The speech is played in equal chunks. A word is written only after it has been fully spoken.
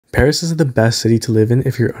Paris is the best city to live in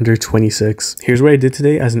if you're under 26. Here's what I did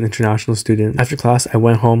today as an international student. After class, I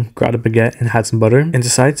went home, grabbed a baguette and had some butter, and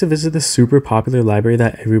decided to visit the super popular library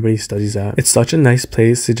that everybody studies at. It's such a nice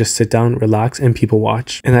place to just sit down, relax, and people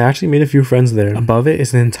watch. And I actually made a few friends there. Above it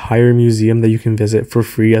is an entire museum that you can visit for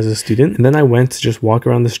free as a student. And then I went to just walk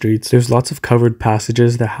around the streets. There's lots of covered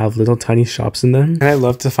passages that have little tiny shops in them. And I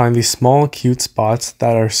love to find these small, cute spots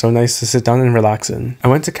that are so nice to sit down and relax in. I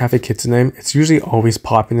went to Cafe Kitsune. It's usually always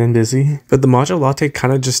popping and busy, but the matcha latte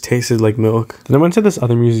kind of just tasted like milk. Then I went to this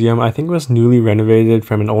other museum. I think it was newly renovated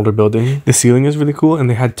from an older building. The ceiling is really cool and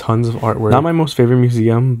they had tons of artwork. Not my most favorite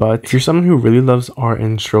museum, but if you're someone who really loves art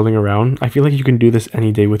and strolling around, I feel like you can do this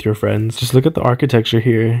any day with your friends. Just look at the architecture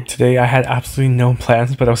here. Today I had absolutely no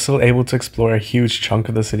plans, but I was still able to explore a huge chunk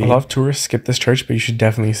of the city. A lot of tourists skip this church, but you should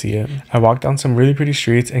definitely see it. I walked down some really pretty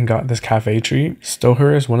streets and got this cafe treat.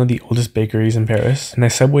 Stoher is one of the oldest bakeries in Paris, and I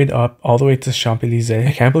subwayed up all the way to Champs-Élysées.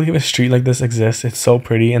 I can't believe a street like this exists. It's so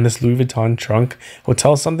pretty, and this Louis Vuitton trunk will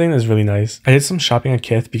tell something is really nice. I did some shopping at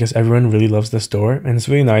Kith because everyone really loves this store, and it's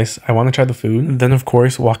really nice. I want to try the food. And then of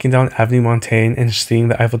course, walking down Avenue Montaigne and seeing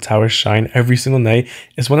the Eiffel Tower shine every single night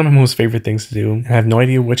is one of my most favorite things to do, and I have no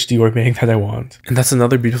idea which Dior bag that I want. And that's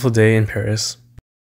another beautiful day in Paris.